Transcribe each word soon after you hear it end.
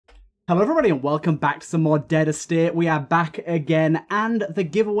Hello everybody and welcome back to some more Dead Estate. We are back again and the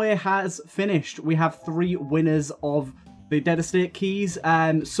giveaway has finished. We have 3 winners of the Dead Estate keys.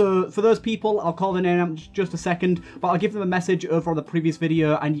 So for those people, I'll call their name out in just a second, but I'll give them a message over on the previous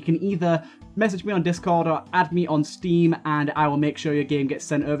video and you can either message me on Discord or add me on Steam and I will make sure your game gets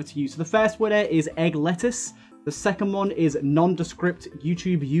sent over to you. So the first winner is Egg Lettuce, the second one is Nondescript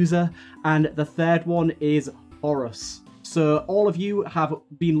YouTube User, and the third one is Horus. So all of you have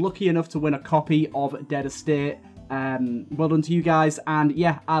been lucky enough to win a copy of Dead Estate. Well done to you guys, and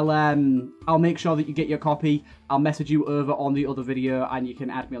yeah, I'll make sure that you get your copy. I'll message you over on the other video, and you can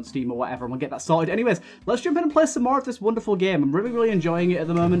add me on Steam or whatever, and we'll get that sorted. Anyways, let's jump in and play some more of this wonderful game. I'm really enjoying it at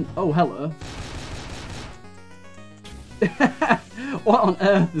the moment. Oh, hello. What on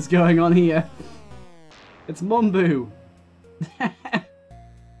earth is going on here? It's Mumbu.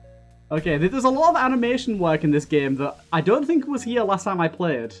 Okay, there's a lot of animation work in this game that I don't think was here last time I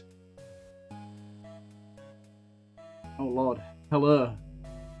played. Oh lord. Hello.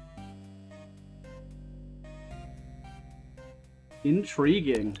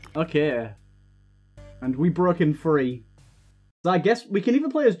 Intriguing. Okay. And we broke in free. So I guess we can either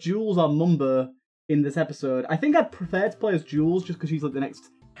play as Jules or Mumbo in this episode. I think I'd prefer to play as Jules just because she's like the next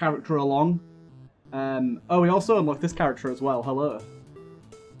character along. Oh, we also unlocked this character as well. Hello.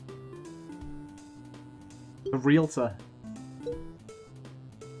 The realtor.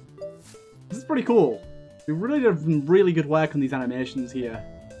 This is pretty cool. We really did some really good work on these animations here.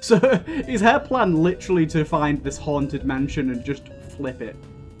 So, is her plan literally to find this haunted mansion and just flip it?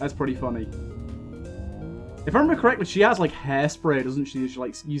 That's pretty funny. If I remember correctly, she has like hairspray, doesn't she? She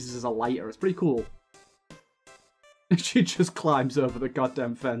like uses as a lighter. It's pretty cool. She just climbs over the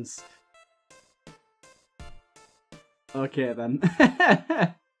goddamn fence. Okay then.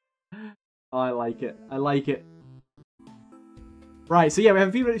 Oh, I like it. I like it. Right, so yeah, we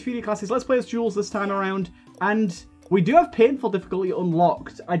have a few new classes. Let's play as Jules this time around. And we do have Painful Difficulty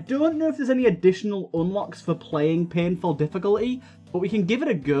unlocked. I don't know if there's any additional unlocks for playing Painful Difficulty, but we can give it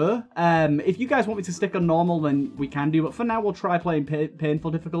a go. If you guys want me to stick on normal, then we can do. But for now, we'll try playing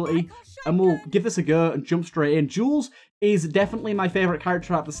Painful Difficulty. And we'll give this a go and jump straight in. Jules is definitely my favourite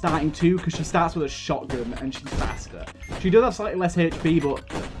character at the starting too, because she starts with a shotgun and she's faster. She does have slightly less HP, but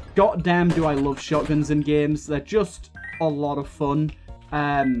goddamn do I love shotguns in games. They're just a lot of fun.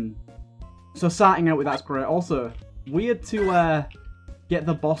 So starting out with that's great. Also, weird to get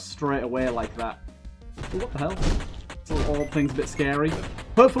the boss straight away like that. Oh, what the hell? All things a bit scary.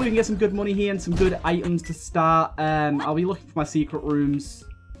 Hopefully we can get some good money here and some good items to start. I'll be looking for my secret rooms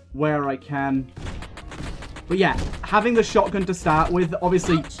where I can. But yeah, having the shotgun to start with,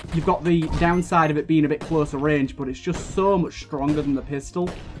 obviously you've got the downside of it being a bit closer range, but it's just so much stronger than the pistol.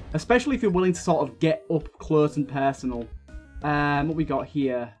 Especially if you're willing to sort of get up close and personal. What we got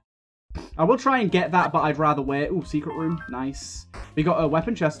here? I will try and get that, but I'd rather wait. Ooh, secret room. Nice. We got a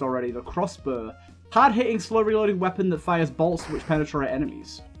weapon chest already. The crossbow. Hard-hitting, slow-reloading weapon that fires bolts which penetrate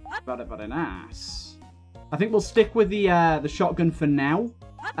enemies. Very nice. I think we'll stick with the shotgun for now.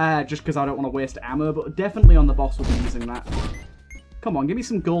 Just because I don't want to waste ammo, but definitely on the boss we'll be using that. Come on, give me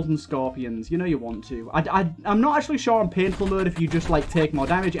some golden scorpions. You know you want to. I'm not actually sure on painful mode if you just like take more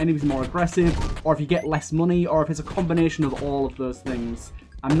damage, enemies more aggressive, or if you get less money, or if it's a combination of all of those things.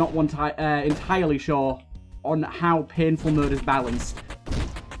 I'm not entirely sure on how painful mode is balanced.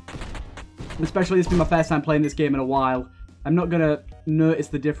 Especially this being my first time playing this game in a while. I'm not going to notice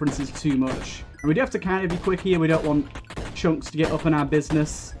the differences too much. And we do have to kind of be quick here. We don't want chunks to get up in our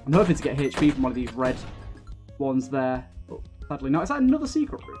business. I'm hoping to get HP from one of these red ones there. But sadly not. Is that another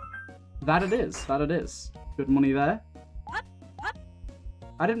secret room? That it is. That it is. Good money there.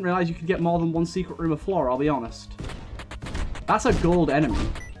 I didn't realise you could get more than one secret room a floor, I'll be honest. That's a gold enemy.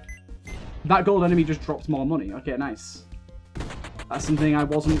 That gold enemy just drops more money. Okay, nice. That's something I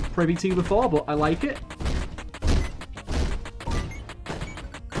wasn't privy to before, but I like it.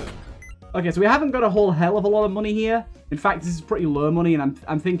 Okay, so we haven't got a whole hell of a lot of money here. In fact, this is pretty low money, and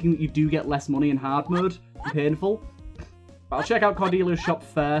I'm thinking that you do get less money in hard mode, painful. But I'll check out Cordelia's shop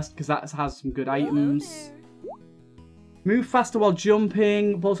first, because that has some good items. Move faster while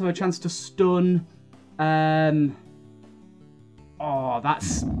jumping. Both have a chance to stun. Oh,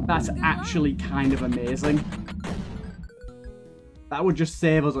 that's actually kind of amazing. That would just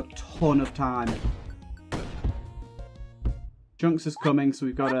save us a ton of time. Chunks is coming, so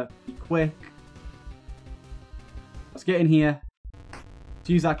we've got to be quick. Let's get in here. Let's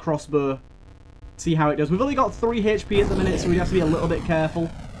use that crossbow. See how it does. We've only got 3 HP at the minute, so we have to be a little bit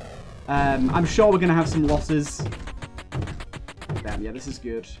careful. I'm sure we're going to have some losses. Damn, yeah, this is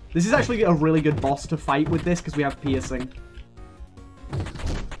good. This is actually a really good boss to fight with this, because we have piercing.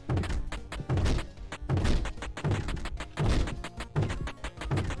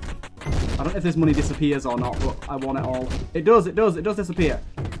 I don't know if this money disappears or not, but I want it all. It does disappear.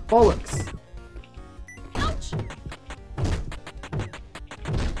 Bollocks. Ouch.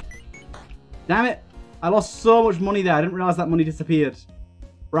 Damn it. I lost so much money there. I didn't realize that money disappeared.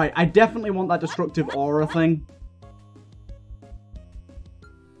 Right, I definitely want that destructive aura thing.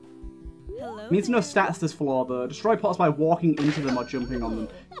 Hello. Needs no stats this floor though. Destroy pots by walking into them or jumping on them.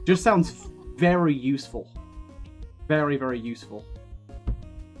 Just sounds very useful. Very, very useful.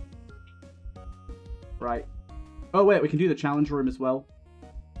 Right. Oh wait, we can do the challenge room as well.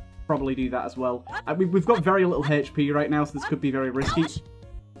 Probably do that as well. We've got very little HP right now, so this could be very risky.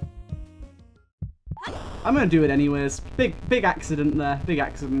 I'm gonna do it anyways. Big accident there. Big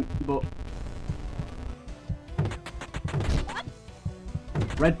accident, but...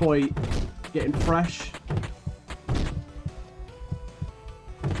 Red boy getting fresh.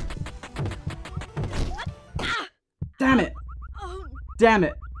 Damn it! Damn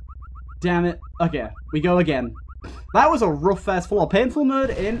it! Damn it. Okay, we go again. That was a rough first floor. Painful mode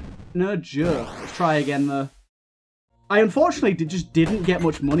in no joke. Let's try again though. I unfortunately just didn't get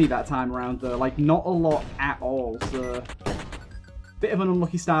much money that time around though. Like, not a lot at all, so... Bit of an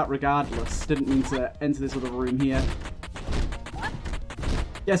unlucky start regardless. Didn't mean to enter this other room here.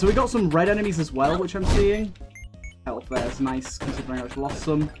 Yeah, so we got some red enemies as well, which I'm seeing. Health there is nice, considering I've lost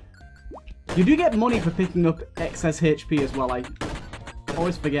some. You do get money for picking up excess HP as well. I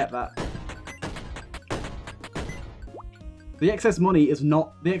always forget that. The excess money is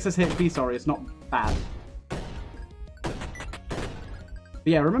not... The excess HP, sorry, is not bad. But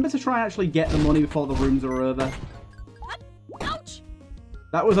yeah, remember to try and actually get the money before the rooms are over. Ouch.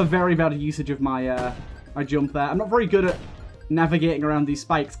 That was a very bad usage of my my jump there. I'm not very good at navigating around these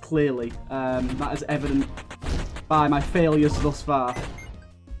spikes, clearly. That is evident by my failures thus far.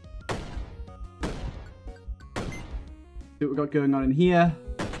 See what we've got going on in here.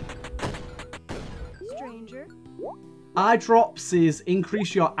 Stranger. Eye drops is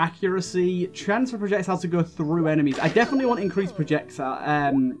increase your accuracy. Chance for projectiles to go through enemies. I definitely want increased projectile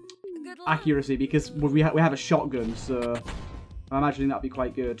accuracy because we have a shotgun, so I'm imagining that'd be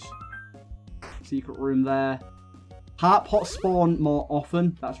quite good. Secret room there. Heart pot spawn more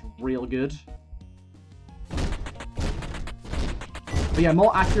often. That's real good. But yeah,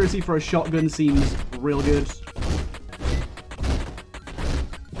 more accuracy for a shotgun seems real good.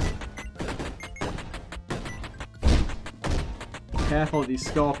 Careful of these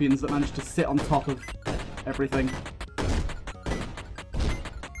scorpions that manage to sit on top of everything.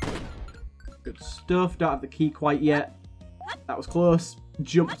 Good stuff. Don't have the key quite yet. That was close.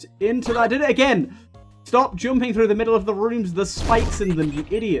 Jumped into that. Did it again! Stop jumping through the middle of the rooms. There's spikes in them, you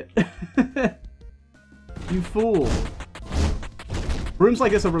idiot. You fool. Rooms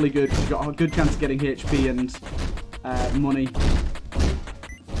like this are really good because you've got a good chance of getting HP and money.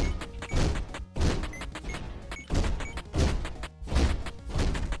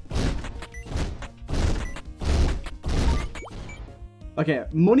 Okay,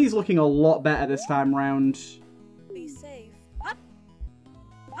 money's looking a lot better this time round. Be safe.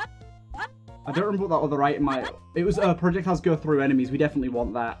 I don't remember what that other item might... It was projectiles go through enemies. We definitely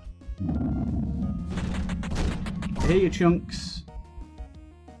want that. Here you chunks.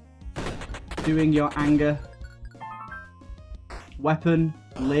 Doing your anger. Weapon.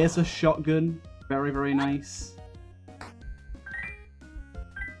 Laser shotgun. Very, very nice.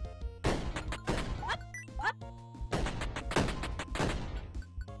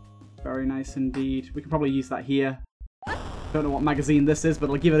 Very nice indeed. We can probably use that here. Don't know what magazine this is, but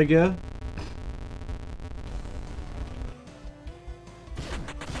I'll give it a go.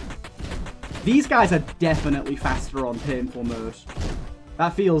 These guys are definitely faster on painful mode.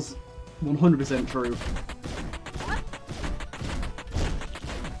 That feels 100% true.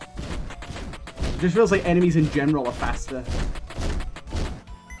 It just feels like enemies in general are faster.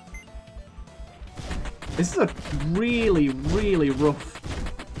 This is a really, really rough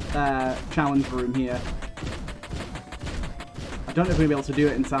challenge room here. I don't know if we're going to be able to do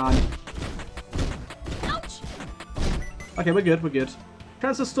it in time. Ouch. Okay, we're good, we're good.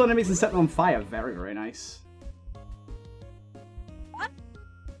 Transfer stun enemies and set them on fire. Very, very nice. Let's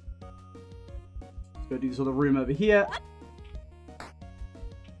go do this other room over here.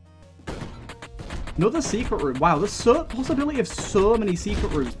 Another secret room. Wow, there's so possibility of so many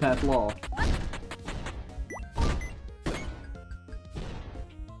secret rooms per floor.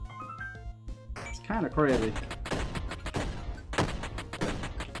 It's kind of crazy.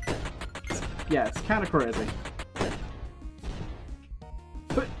 Yeah, it's kind of crazy.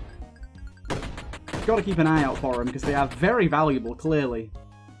 But got to keep an eye out for them because they are very valuable, clearly.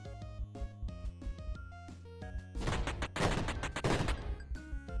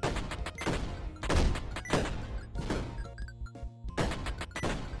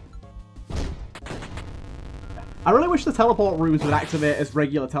 I really wish the teleport rooms would activate as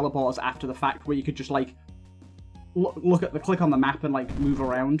regular teleporters after the fact, where you could just, like, look at the click on the map and, like, move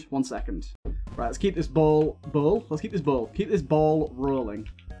around. 1 second. Right, let's keep this ball. Let's keep this ball. Keep this ball rolling.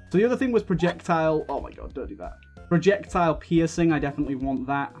 So the other thing was projectile. Oh my god, don't do that. Projectile piercing. I definitely want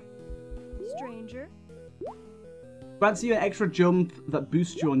that. Stranger. Grants you an extra jump that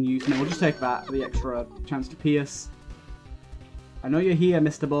boosts you on use. No, we'll just take that for the extra chance to pierce. I know you're here,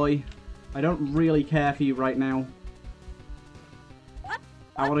 Mr. Boy. I don't really care for you right now.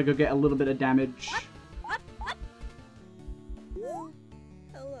 I want to go get a little bit of damage. Hello.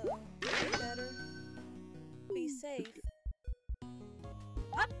 Better. Be safe.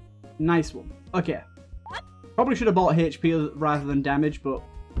 Nice one. Okay. Probably should have bought HP rather than damage, but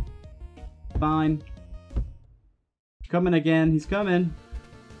fine. Coming again. He's coming.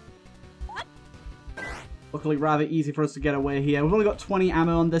 Luckily, rather easy for us to get away here. We've only got 20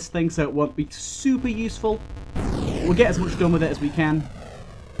 ammo on this thing, so it won't be super useful. We'll get as much done with it as we can.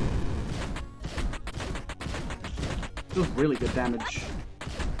 Does really good damage.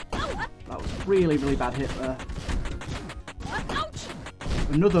 That was a really, really bad hit there.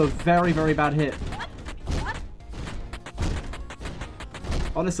 Another very, very bad hit.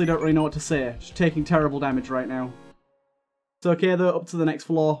 Honestly, don't really know what to say. Just taking terrible damage right now. It's okay though, up to the next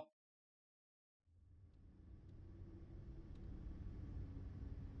floor.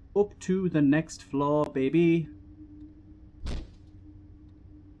 Up to the next floor, baby.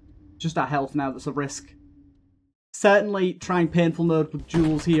 Just our health now that's a risk. Certainly, trying painful mode with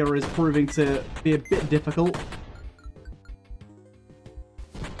Jules here is proving to be a bit difficult.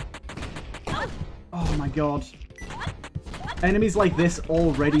 Oh my god. Enemies like this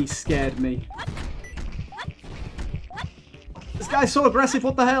already scared me. This guy's so aggressive,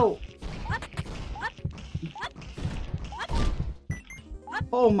 what the hell?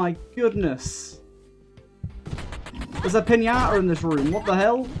 Oh my goodness. There's a pinata in this room, what the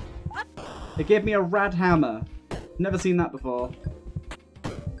hell? It gave me a rad hammer. Never seen that before.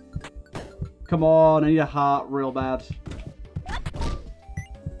 Come on, I need a heart real bad.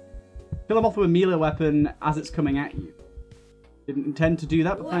 Kill him off with a melee weapon as it's coming at you. Didn't intend to do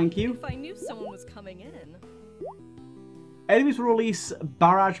that, but thank you. If I knew someone was coming in. Enemies will release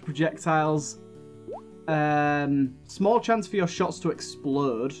barrage projectiles. Small chance for your shots to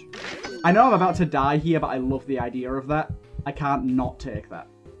explode. I know I'm about to die here, but I love the idea of that. I can't not take that.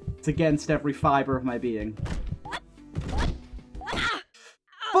 It's against every fibre of my being.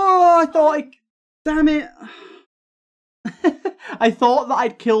 Oh, I thought damn it. I thought that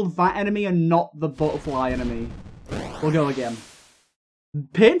I'd killed that enemy and not the butterfly enemy. We'll go again.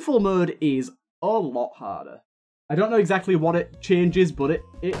 Painful mode is a lot harder. I don't know exactly what it changes, but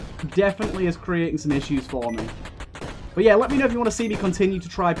it definitely is creating some issues for me. But yeah, let me know if you want to see me continue to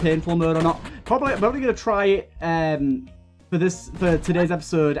try painful mode or not. I'm probably going to try it for today's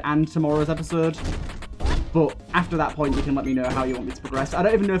episode and tomorrow's episode. But after that point, you can let me know how you want me to progress. I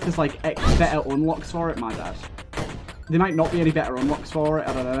don't even know if there's like better unlocks for it, my bad. There might not be any better unlocks for it,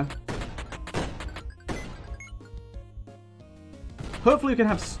 I don't know. Hopefully we can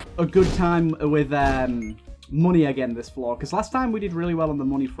have a good time with money again this floor, because last time we did really well on the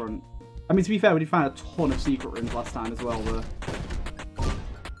money front. I mean, to be fair, we did find a ton of secret rooms last time as well, though.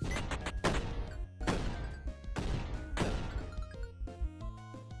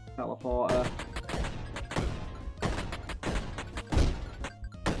 Teleporter.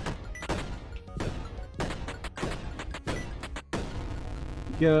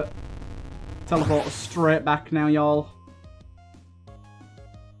 Go. Teleporter straight back now, y'all.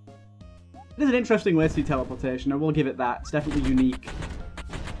 It is an interesting way to do teleportation, I will give it that. It's definitely unique.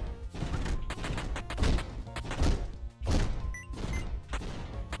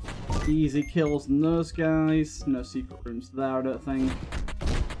 Easy kills on those guys. No secret rooms there, I don't think.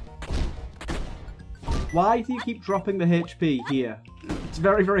 Why do you keep dropping the HP here? It's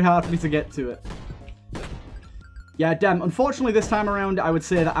very, very hard for me to get to it. Yeah, damn. Unfortunately, this time around, I would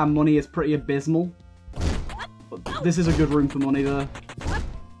say that our money is pretty abysmal. But this is a good room for money, though.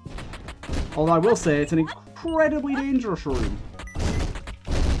 Although I will say it's an incredibly dangerous room.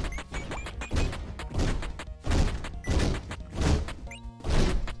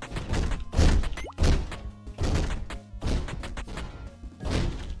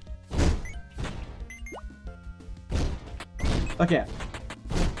 Okay.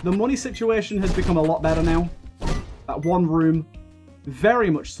 The money situation has become a lot better now. That one room very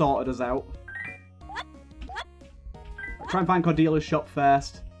much sorted us out. I'll try and find Cordelia's shop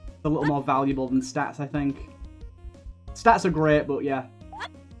first. It's a little more valuable than stats, I think. Stats are great, but yeah.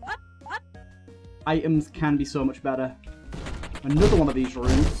 Items can be so much better. Another one of these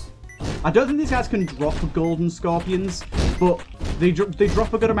rooms. I don't think these guys can drop golden scorpions, but they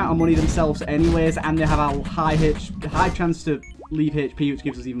drop a good amount of money themselves anyways, and they have a high chance to leave HP, which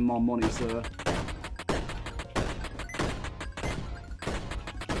gives us even more money, so...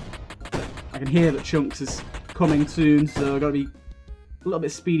 I can hear that Chunks is coming soon, so I've got to be a little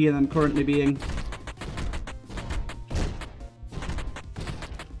bit speedier than I'm currently being.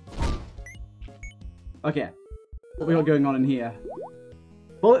 Okay, what we got going on in here?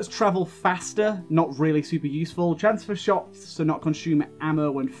 Bullets travel faster, not really super useful. Chance for shots to not consume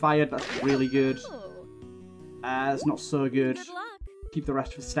ammo when fired, that's really good. That's not so good. Good luck. Keep the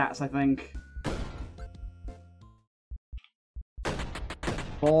rest for stats, I think.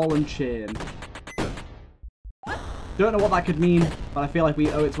 Ball and chain. Don't know what that could mean, but I feel like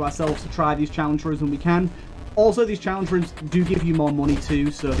we owe it to ourselves to try these challenge rooms when we can. Also, these challenge rooms do give you more money too,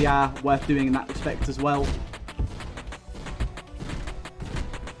 so they are worth doing in that respect as well.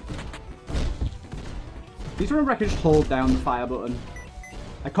 Please remember I can just hold down the fire button.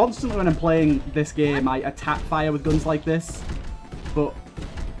 I constantly, when I'm playing this game, I attack fire with guns like this, but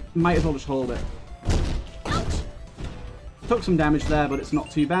might as well just hold it. Took some damage there, but it's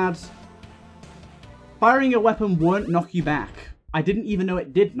not too bad. Firing a weapon won't knock you back. I didn't even know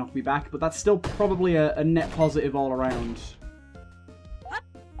it did knock me back, but that's still probably a net positive all around.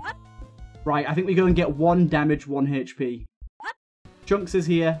 Right, I think we go and get 1 damage, 1 HP. Chunks is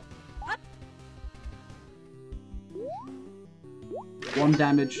here. 1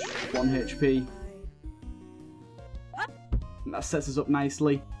 damage, 1 HP. And that sets us up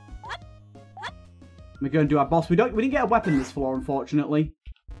nicely. We're going to do our boss. We didn't get a weapon this floor, unfortunately.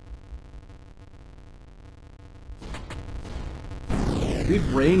 We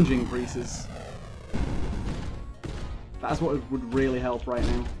have range increases. That's what would really help right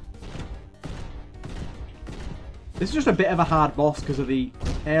now. This is just a bit of a hard boss because of the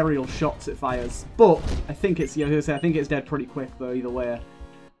aerial shots it fires. But I think it's, yeah, I think it's dead pretty quick though, either way.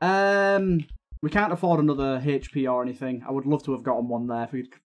 We can't afford another HP or anything. I would love to have gotten one there. If we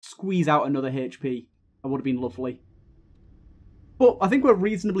could squeeze out another HP, that would have been lovely. But I think we're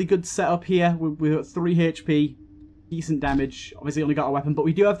reasonably good setup here. We've got 3 HP. Decent damage. Obviously only got a weapon, but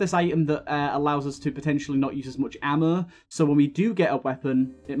we do have this item that allows us to potentially not use as much ammo. So when we do get a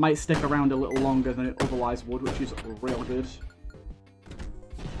weapon, it might stick around a little longer than it otherwise would, which is real good.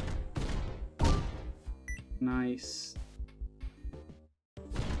 Nice.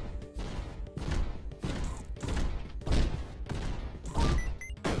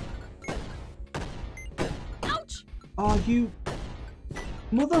 Ouch! Oh, you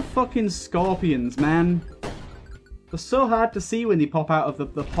motherfucking scorpions, man. They're so hard to see when they pop out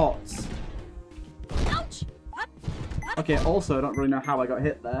of the pots. Ouch! Okay, also, I don't really know how I got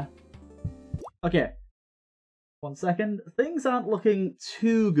hit there. Okay. 1 second. Things aren't looking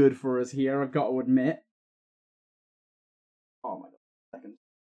too good for us here, I've got to admit. Oh my god. Second.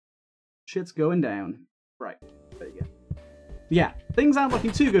 Shit's going down. Right. There you go. Yeah, things aren't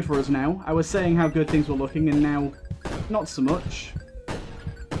looking too good for us now. I was saying how good things were looking, and now, not so much.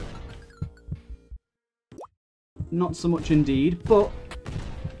 Not so much indeed, but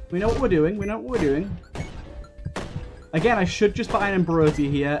we know what we're doing. We know what we're doing. Again, I should just buy an ambrosia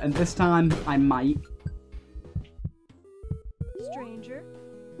here, and this time I might. Stranger.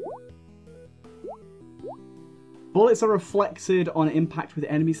 Bullets are reflected on impact with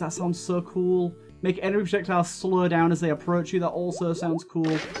enemies. That sounds so cool. Make enemy projectiles slow down as they approach you. That also sounds cool.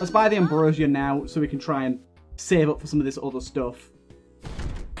 Let's buy the ambrosia now so we can try and save up for some of this other stuff.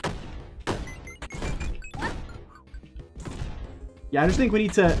 Yeah, I just think we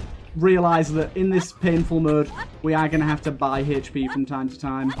need to realise that in this painful mode, we are going to have to buy HP from time to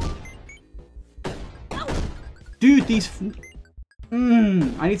time. Dude, these...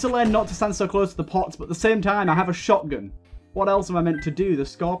 I need to learn not to stand so close to the pots, but at the same time, I have a shotgun. What else am I meant to do? The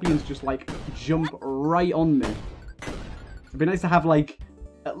scorpions just, like, jump right on me. It'd be nice to have, like,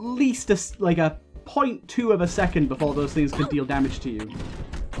 at least a 0.2 of a second before those things can deal damage to you.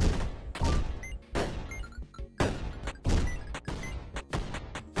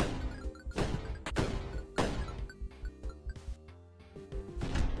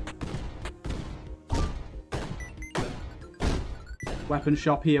 Weapon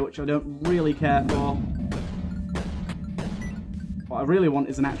shop here, which I don't really care for. What I really want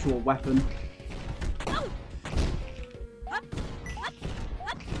is an actual weapon.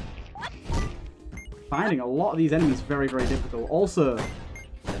 Finding a lot of these enemies very, very difficult. Also,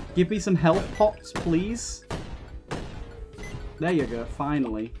 give me some health pots, please. There you go,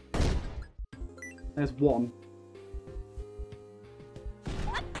 finally. There's one.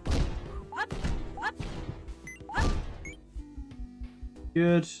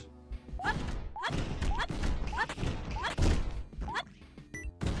 Good.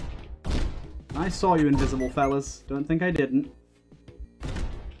 I saw you, invisible fellas. Don't think I didn't.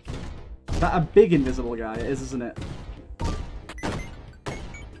 Is that a big invisible guy? It is, isn't it?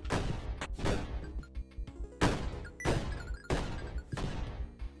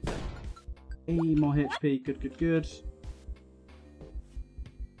 Hey, more HP. Good, good, good.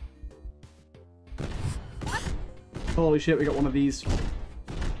 Holy shit, we got one of these.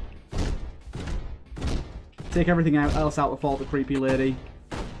 Take everything else out before the creepy lady.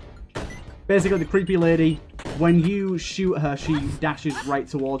 Basically, the creepy lady, when you shoot her, she dashes right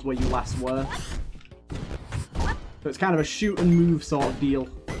towards where you last were. So it's kind of a shoot and move sort of deal.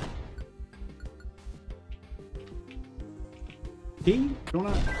 Key? Do you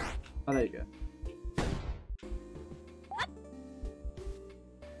wanna... Oh, there you go.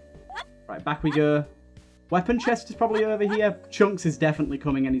 Right, back we go. Weapon chest is probably over here. Chunks is definitely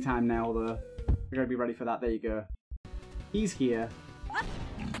coming anytime now, though. We're going to be ready for that. There you go. He's here.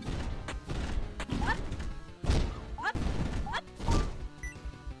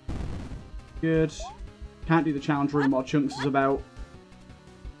 Good. Can't do the challenge room while Chunks is about.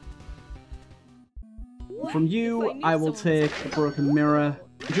 From you, I will take the broken mirror.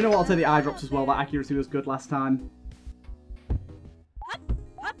 Do you know what? I'll take the eye drops as well. That accuracy was good last time.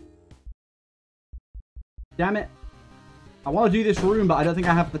 Damn it. I want to do this room, but I don't think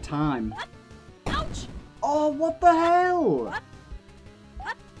I have the time. Ouch! Oh, what the hell?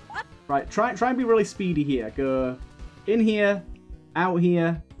 Right, try and be really speedy here. Go in here, out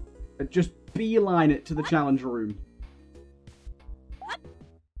here, and just beeline it to the challenge room.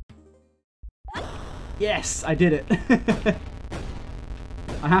 Yes, I did it.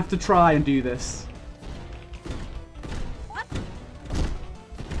 I have to try and do this.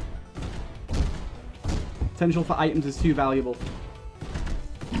 Potential for items is too valuable.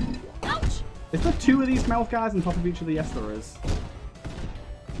 Ouch! Is there two of these mouth guys on top of each other? Yes, there is.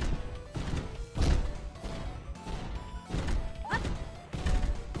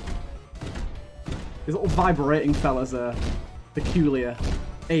 These little vibrating fellas are peculiar.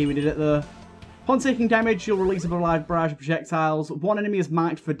 Hey, we did it though. Upon taking damage, you'll release a barrage of projectiles. One enemy is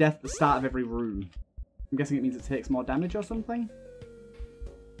marked for death at the start of every room. I'm guessing it means it takes more damage or something.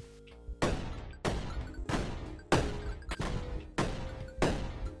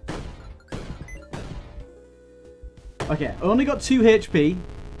 Okay, only got 2 HP.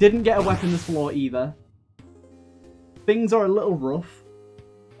 Didn't get a weapon this floor either. Things are a little rough.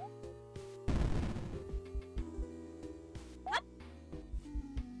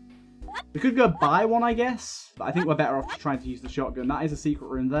 We could go buy one, I guess. But I think we're better off just trying to use the shotgun. That is a secret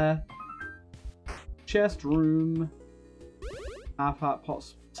room there. Chest room. Heart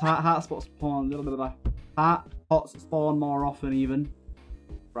spots spawn. Blah, blah, blah. Heart pots spawn more often even.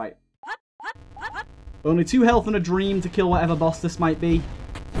 Right. Only 2 health and a dream to kill whatever boss this might be.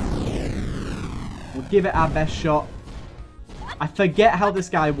 We'll give it our best shot. I forget how this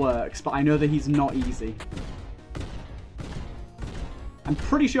guy works, but I know that he's not easy. I'm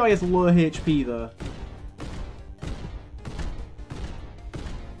pretty sure he has low HP though.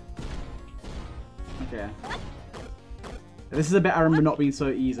 Okay. This is a bit I remember not being so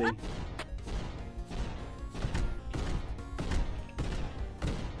easy.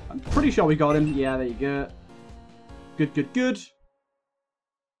 I'm pretty sure we got him. Yeah, there you go. Good, good, good.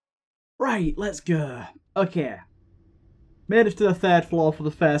 Right, let's go. Okay. Made it to the 3rd floor for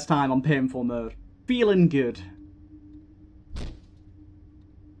the first time on painful mode. Feeling good.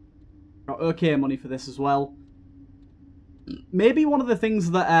 Got okay money for this as well. Maybe one of the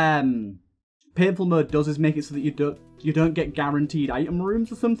things that painful mode does is make it so that you don't get guaranteed item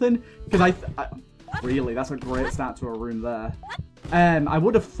rooms or something. Because really, that's a great start to a room there. I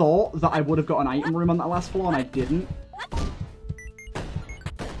would have thought that I would have got an item room on that last floor, and I didn't.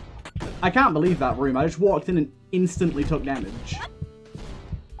 I can't believe that room. I just walked in and instantly took damage.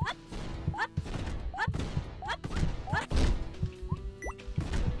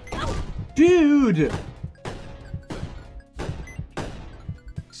 Dude!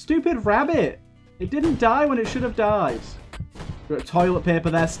 Stupid rabbit! It didn't die when it should have died. Got toilet paper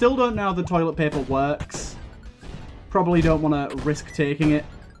there. Still don't know how the toilet paper works. Probably don't want to risk taking it.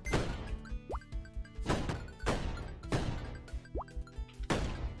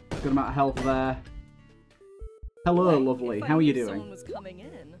 Good amount of health there. Hello, lovely. How are you doing?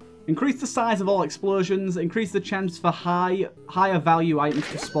 Increase the size of all explosions. Increase the chance for higher value items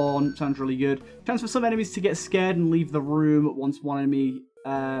to spawn. Sounds really good. Chance for some enemies to get scared and leave the room once one enemy,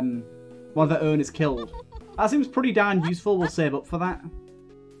 one of their own is killed. That seems pretty darn useful. We'll save up for that.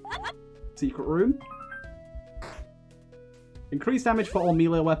 Secret room. Increased damage for all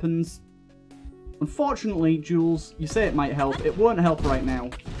melee weapons. Unfortunately, Jules, you say it might help. It won't help right now.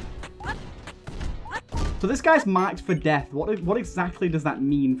 So this guy's marked for death. What exactly does that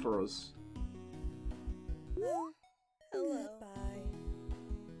mean for us? Hello.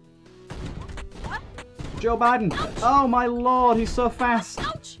 Bye. Joe Biden. Oh my lord, he's so fast.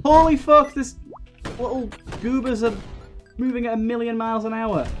 Ouch! Holy fuck, this little goobers are moving at 1,000,000 miles an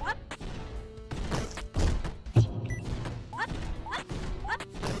hour.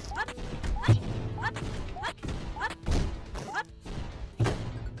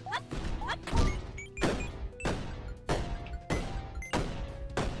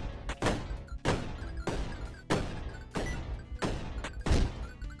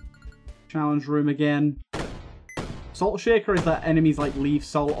 Challenge room again. Salt shaker is that enemies like leave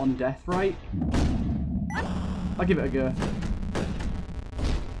salt on death, right? I'll give it a go.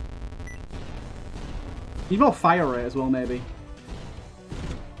 Need more fire rate as well, maybe.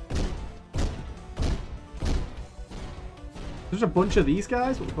 There's a bunch of these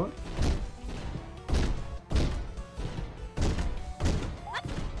guys? What the fuck?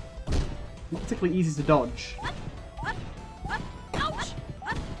 Not particularly easy to dodge.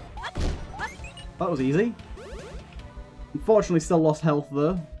 That was easy. Unfortunately, still lost health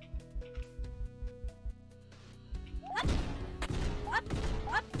though.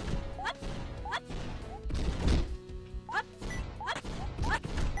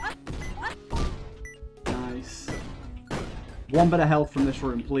 Nice. One bit of health from this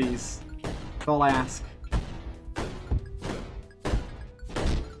room, please. That's all I ask.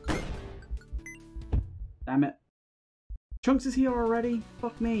 Damn it. Chunks is here already?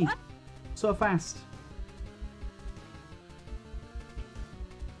 Fuck me. So fast.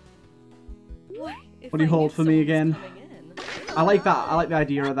 What do you hold for me again? I like that. I like the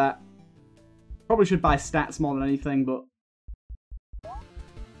idea of that. Probably should buy stats more than anything, but... I'm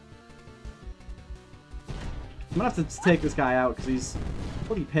gonna have to take this guy out because he's a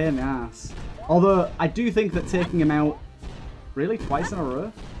bloody pain in the ass. Although, I do think that taking him out... Really? Twice in a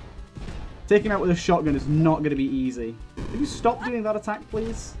row? Taking him out with a shotgun is not going to be easy. Can you stop doing that attack,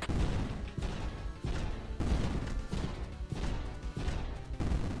 please?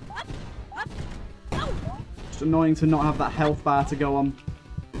 Annoying to not have that health bar to go on.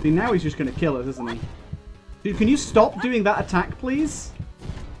 See, now he's just going to kill us, isn't he? Dude, can you stop doing that attack, please?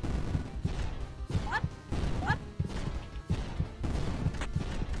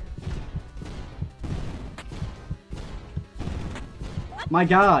 My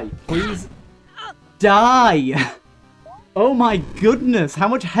guy, please die! Oh my goodness, how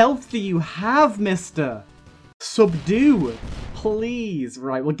much health do you have, mister? Subdue! Please.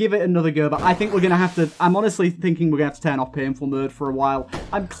 Right, we'll give it another go, but I think we're going to have to... I'm honestly thinking we're going to have to turn off painful mode for a while.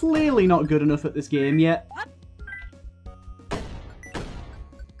 I'm clearly not good enough at this game yet.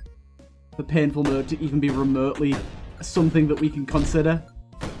 The painful mode to even be remotely something that we can consider.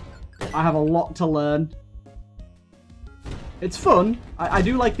 I have a lot to learn. It's fun. I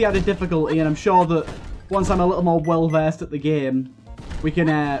do like the added difficulty, and I'm sure that once I'm a little more well-versed at the game, we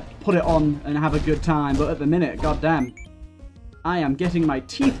can put it on and have a good time, but at the minute, goddamn. I am getting my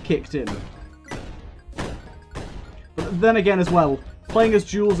teeth kicked in. But then again as well, playing as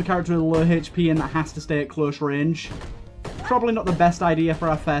Jules, a character with low HP and that has to stay at close range, probably not the best idea for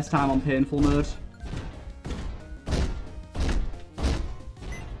our first time on painful mode.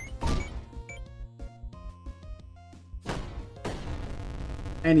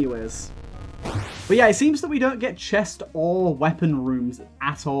 Anyways. But yeah, it seems that we don't get chest or weapon rooms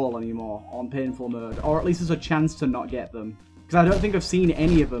at all anymore on painful mode, or at least there's a chance to not get them. Because I don't think I've seen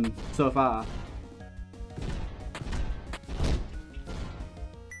any of them so far.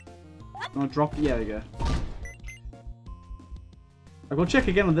 Oh, drop. Yeah, there we go. I'll go check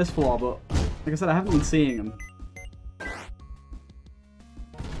again on this floor, but like I said, I haven't been seeing them.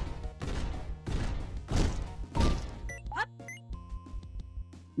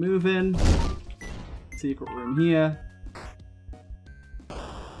 Move in. Secret room here.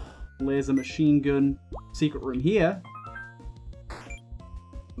 Laser machine gun. Secret room here.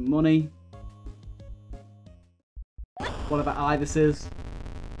 Money. Whatever eye this is.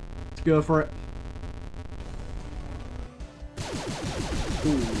 Let's go for it.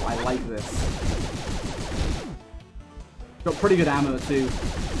 Ooh, I like this. Got pretty good ammo too.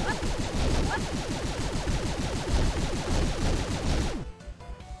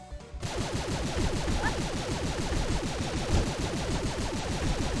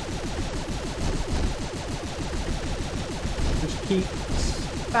 Just keep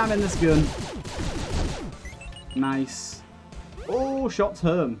spamming this gun. Nice. Oh, shots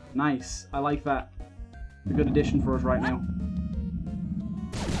home. Nice. I like that. A good addition for us right now.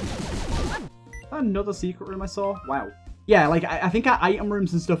 Another secret room I saw? Wow. Yeah, like, I think our item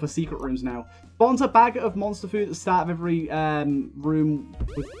rooms and stuff are secret rooms now. Spawns a bag of monster food at the start of every room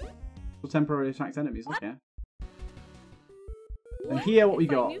with temporary attacked enemies. Okay. And here, what we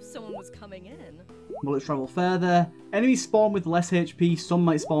got? I knew someone was coming in. Bullets travel further. Enemies spawn with less HP. Some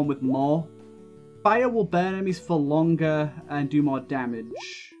might spawn with more. Fire will burn enemies for longer and do more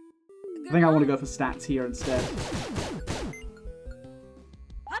damage. I think I want to go for stats here instead.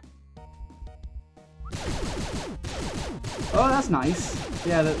 Oh, that's nice.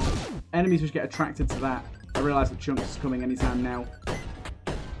 Yeah, the enemies just get attracted to that. I realise that Chunks is coming anytime now.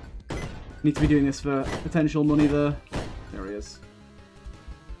 Need to be doing this for potential money though. There he is.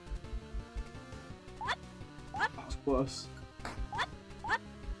 That was close.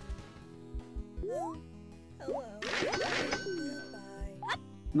 Hello. Goodbye.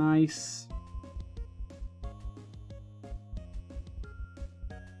 Nice.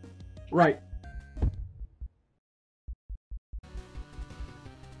 Right.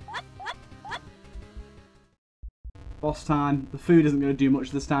 Boss time. The food isn't going to do much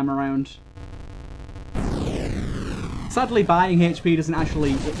this time around. Sadly, buying HP doesn't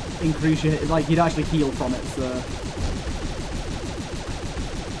actually increase your... Like, you'd actually heal from it, so...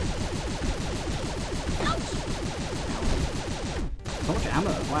 So much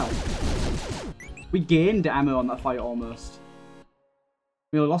ammo, wow. We gained ammo on that fight almost.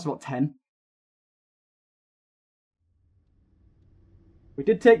 We only lost about 10. We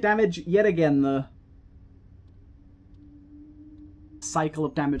did take damage yet again, though. Cycle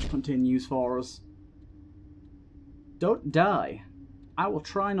of damage continues for us. Don't die. I will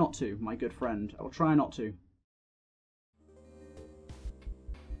try not to, my good friend. I will try not to.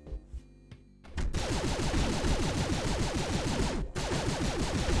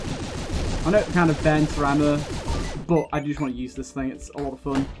 I know it kind of bends for ammo, but I just want to use this thing. It's a lot of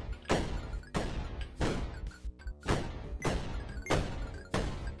fun.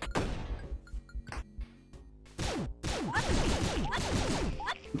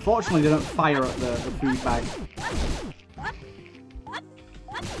 Unfortunately, they don't fire at the food bag.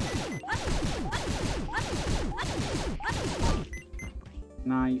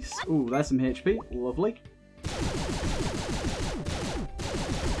 Nice. Ooh, there's some HP. Lovely.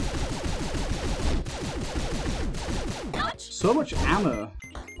 So much ammo.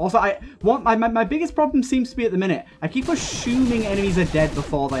 Also, my biggest problem seems to be at the minute, I keep assuming enemies are dead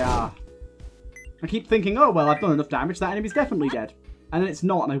before they are. I keep thinking, oh, well, I've done enough damage, that enemy's definitely dead. And then it's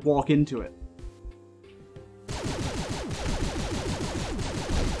not, and I walk into it.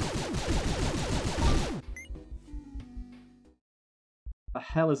 The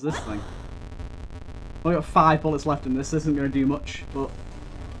hell is this thing? I've got 5 bullets left in this. This isn't going to do much, but...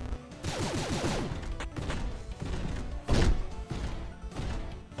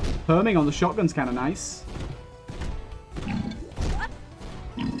 Perming on the shotgun's kind of nice.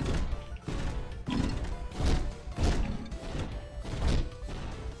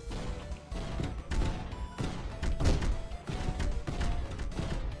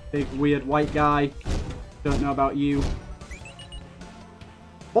 Big weird white guy. Don't know about you.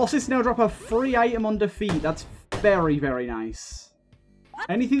 Bosses now drop a free item on defeat. That's very, very nice.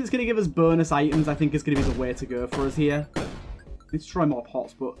 Anything that's going to give us bonus items, I think, is going to be the way to go for us here. Let's try more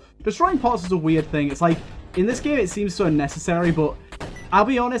pots, but destroying pots is a weird thing. It's like, in this game, it seems so unnecessary, but I'll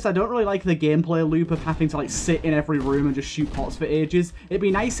be honest, I don't really like the gameplay loop of having to, like, sit in every room and just shoot pots for ages. It'd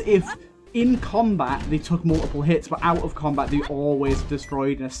be nice if... in combat, they took multiple hits, but out of combat, they always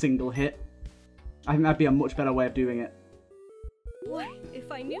destroyed in a single hit. I think that'd be a much better way of doing it. What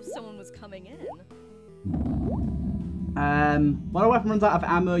if I knew someone was coming in? When a weapon runs out of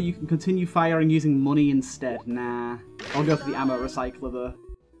ammo, you can continue firing using money instead. Nah. I'll go for the ammo recycler, though.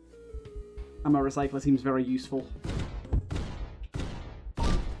 Ammo recycler seems very useful.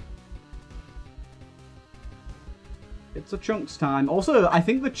 It's a chunks time. Also, I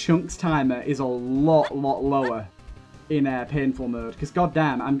think the chunks timer is a lot lower in painful mode. Because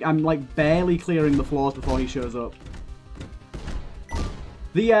goddamn, I'm like barely clearing the floors before he shows up.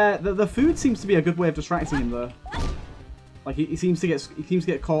 The food seems to be a good way of distracting him though. Like he seems to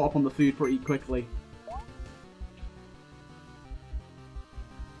get caught up on the food pretty quickly.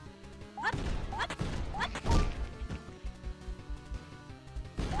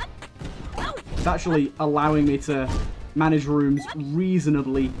 It's actually allowing me to manage rooms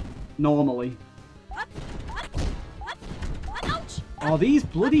reasonably normally. Oh, these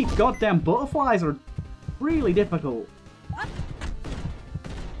bloody goddamn butterflies are really difficult.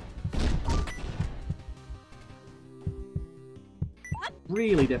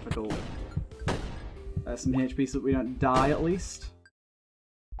 Really difficult. There's some HP so that we don't die at least.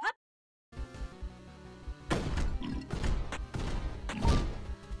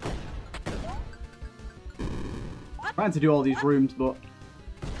 Trying to do all these rooms, but...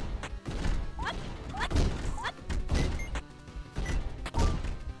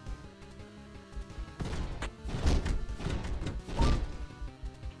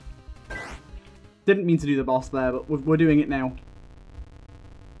 Didn't mean to do the boss there, but we're doing it now.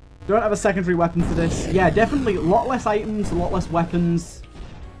 Don't have a secondary weapon for this. Yeah, definitely a lot less items, a lot less weapons.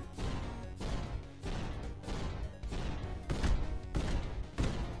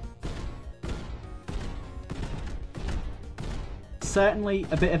 Certainly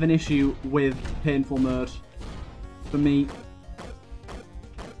a bit of an issue with painful mode for me.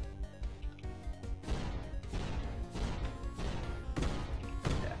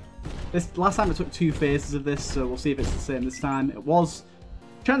 This last time it took 2 phases of this, so we'll see if it's the same this time. It was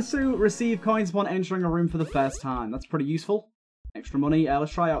chance to receive coins upon entering a room for the first time. That's pretty useful. Extra money.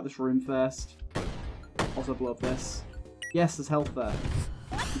 Let's try out this room first. Also blow up this. Yes, there's health there.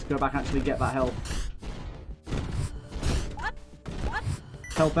 Let's go back and actually get that health.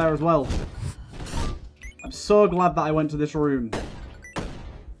 Health there as well. I'm so glad that I went to this room.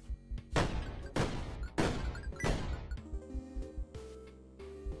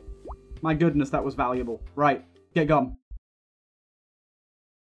 My goodness, that was valuable. Right, get gone.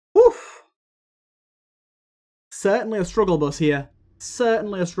 Woof! Certainly a struggle bus here.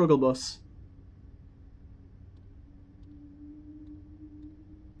 Certainly a struggle bus.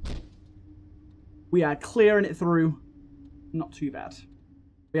 We are clearing it through. Not too bad.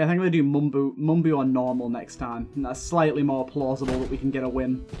 But yeah, I think I'm going to do Mumbu on normal next time. And that's slightly more plausible that we can get a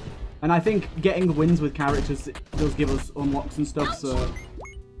win. And I think getting wins with characters does give us unlocks and stuff, so...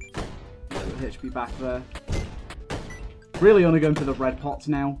 HP back there. Really only going for the red pots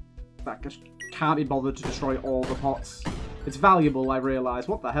now. In fact, I can't be bothered to destroy all the pots. It's valuable, I realise.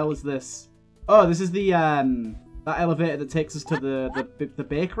 What the hell is this? Oh, this is the that elevator that takes us to the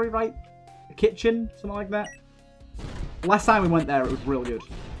bakery, right? The kitchen, something like that. Last time we went there, it was real good.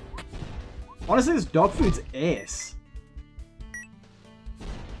 Honestly, this dog food's ace.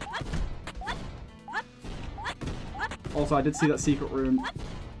 Also, I did see that secret room.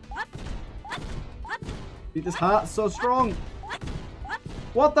 Dude, this heart's so strong.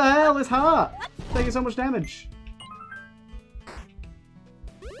 What the hell? This heart taking so much damage.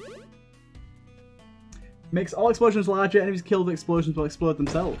 Makes all explosions larger. Enemies killed with explosions will explode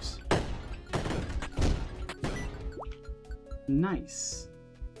themselves. Nice.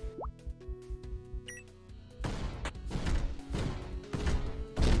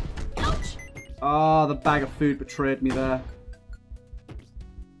 Ouch. Oh, the bag of food betrayed me there.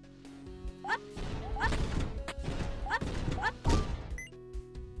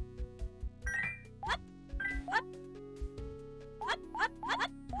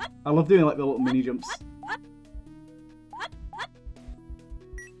 I love doing like the little mini jumps.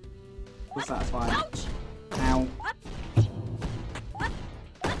 That's satisfying. Ow.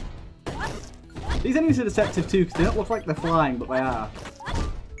 These enemies are deceptive too because they don't look like they're flying, but they are.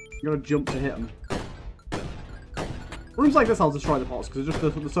 You gotta jump to hit them. Rooms like this I'll destroy the pots because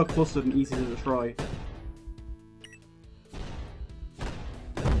they're so clustered and easy to destroy.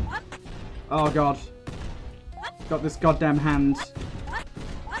 Oh god. Got this goddamn hand.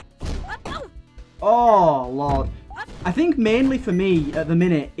 Oh, Lord. I think mainly for me, at the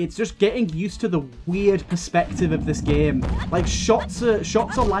minute, it's just getting used to the weird perspective of this game. Like, shots are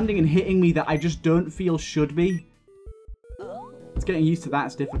landing and hitting me that I just don't feel should be. It's getting used to that,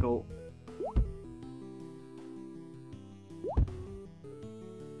 it's difficult.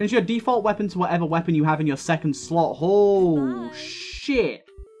 Change your default weapon to whatever weapon you have in your second slot. Oh, shit.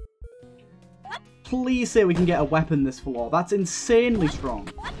 Please say we can get a weapon this floor. That's insanely strong.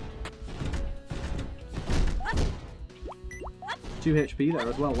 2 HP there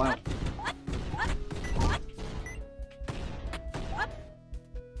as well, wow.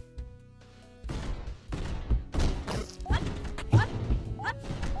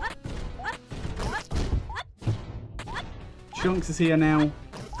 Chunks is here now.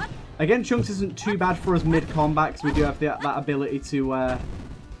 Again, Chunks isn't too bad for us mid-combat because we do have that ability to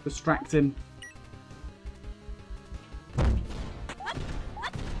distract him.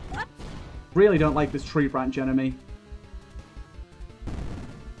 Really don't like this tree branch enemy.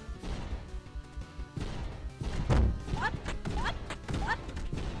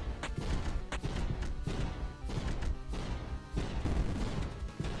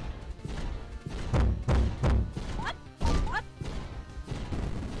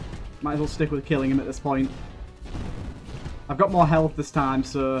 Might as well stick with killing him at this point. I've got more health this time,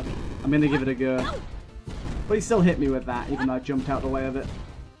 so I'm going to give it a go. But he still hit me with that, even though I jumped out the way of it.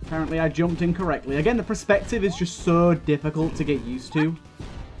 Apparently I jumped incorrectly. Again, the perspective is just so difficult to get used to.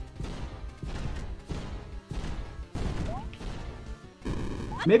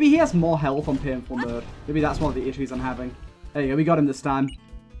 Maybe he has more health on painful mode. Maybe that's one of the issues I'm having. There you go, we got him this time.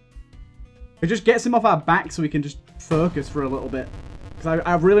 It just gets him off our back so we can just focus for a little bit. Because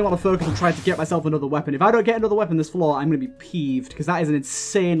I really want to focus and try to get myself another weapon. If I don't get another weapon this floor, I'm going to be peeved. Because that is an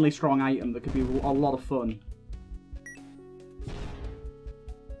insanely strong item that could be a lot of fun.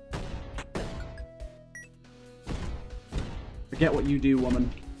 Forget what you do,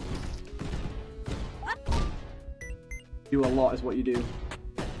 woman. Do a lot is what you do.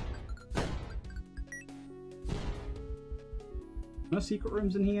 No secret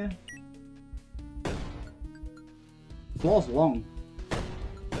rooms in here? The floor's long.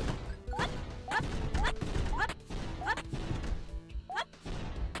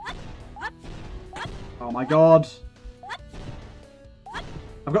 Oh my god.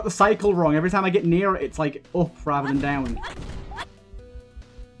 I've got the cycle wrong. Every time I get near it, it's like up rather than down.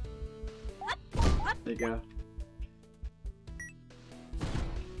 There you go.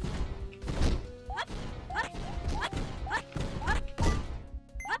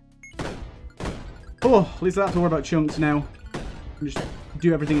 Oh, at least I don't have to worry about chunks now. I can just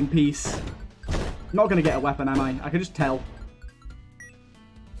do everything in peace. I'm not going to get a weapon, am I? I can just tell.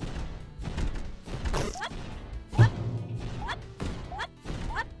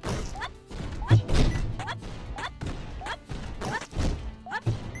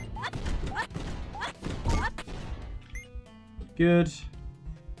 Good.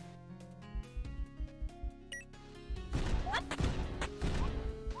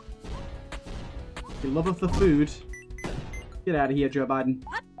 He loveth the food. Get out of here, Joe Biden.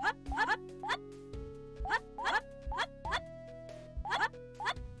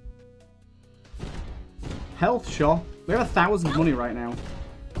 Health shop. We have 1,000 money right now.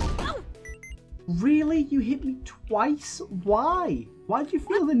 Really? You hit me twice? Why? Why did you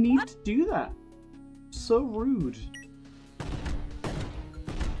feel the need to do that? So rude.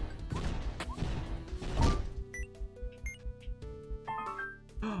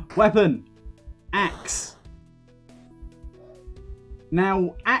 Weapon. Axe.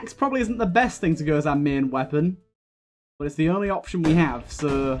 Now, axe probably isn't the best thing to go as our main weapon, but it's the only option we have,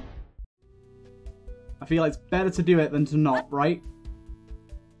 so I feel like it's better to do it than to not, right?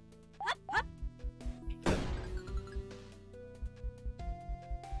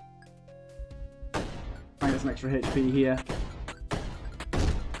 I get some extra HP here.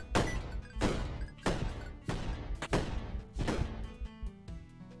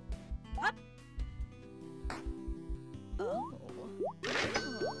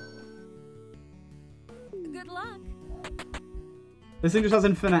 Good luck. This thing just has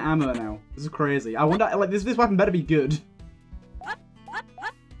infinite ammo now. This is crazy. I wonder, like, this weapon better be good. I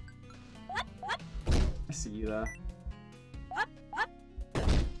see you there.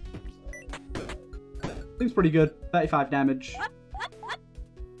 Seems pretty good. 35 damage.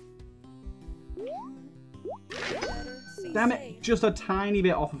 Damn it, just a tiny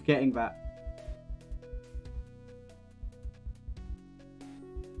bit off of getting that.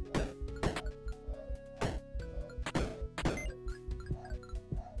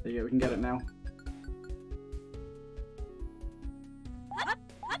 There you go, we can get it now.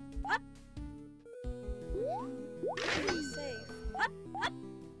 Be safe.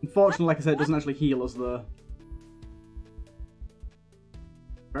 Unfortunately, like I said, it doesn't actually heal us though.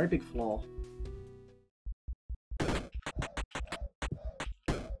 Very big flaw.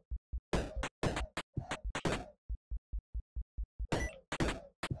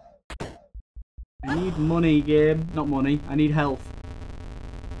 I need money, Gabe. Not money. I need health.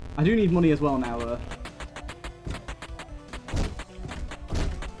 I do need money as well now, though.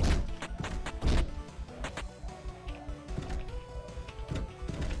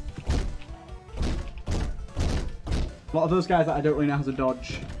 A lot of those guys that I don't really know how to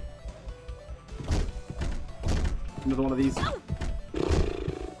dodge. Another one of these.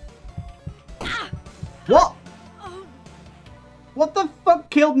 What? What the fuck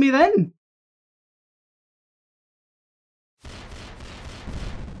killed me then?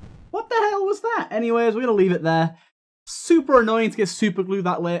 What the hell was that? Anyways, we're going to leave it there. Super annoying to get super glue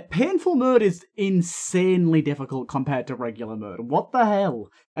that late. Painful mode is insanely difficult compared to regular mode. What the hell?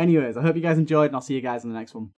 Anyways, I hope you guys enjoyed and I'll see you guys in the next one.